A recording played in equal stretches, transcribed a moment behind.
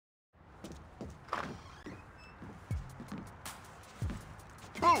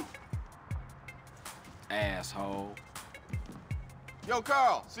Who? Asshole. Yo,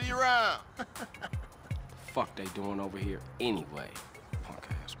 Carl, see you around. Fuck they doing over here anyway?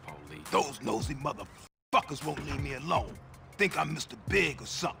 Punk-ass police. Those nosy motherfuckers won't leave me alone. Think I'm Mr. Big or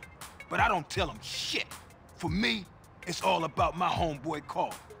something. But I don't tell them shit. For me, it's all about my homeboy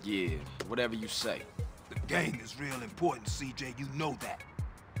Carl. Yeah, whatever you say. The game is real important, CJ. You know that.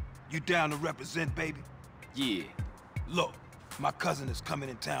 You down to represent, baby? Yeah. Look, my cousin is coming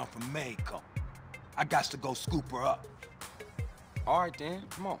in town from Mexico. I got to go scoop her up. All right, then.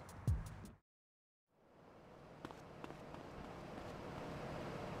 Come on.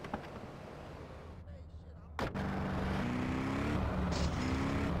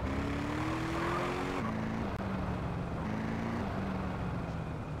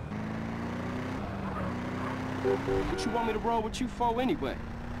 What you want me to roll with you for anyway?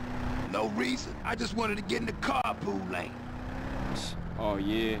 No reason. I just wanted to get in the carpool lane. Oh,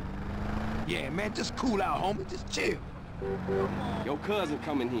 yeah? Yeah, man, just cool out, homie. Just chill. Your cousin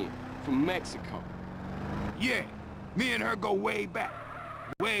coming here from Mexico. Yeah, me and her go way back.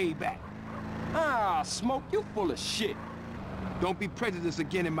 Way back. Ah, Smoke, you full of shit. Don't be prejudiced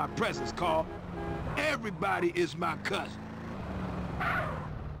again in my presence, Carl. Everybody is my cousin.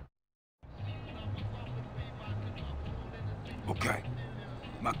 Okay,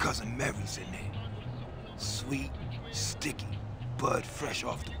 my cousin Mary's in there. Sweet, sticky, bud fresh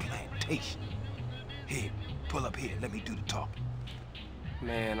off the plantation. Here, pull up here, let me do the talking.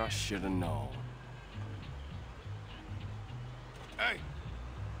 Man, I should've known. Hey,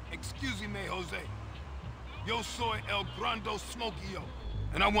 excuse me, Jose. Yo soy el grando smokio,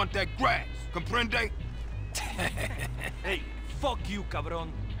 and I want that grass, comprende? Hey, fuck you,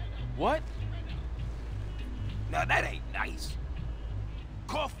 cabron. What? Now that ain't nice.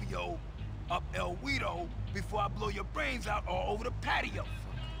 Coffee-o up El Guido before I blow your brains out all over the patio.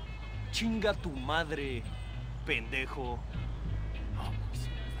 Chinga tu madre, pendejo.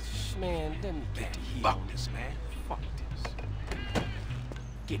 Man, let me get the heat Fuck on this, man. Fuck this.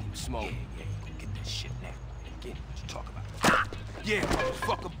 Get him, Smoke. Yeah, you get that shit now. Get what you talk about. Yeah,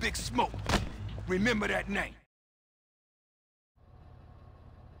 motherfucker, Big Smoke. Remember that name.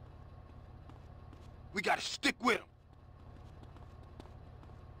 We gotta stick with him.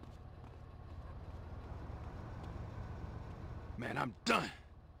 Man, I'm done.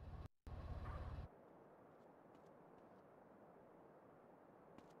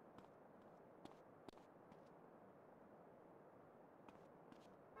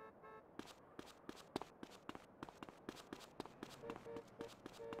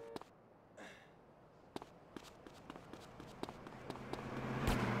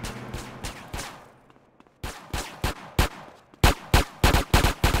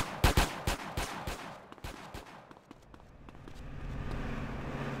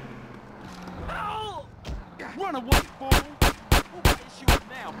 Run away, fool! Who got this shit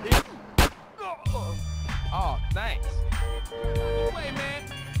now, bitch? Oh, thanks. Wait, man.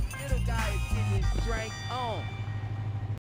 Little guy is getting his drink on.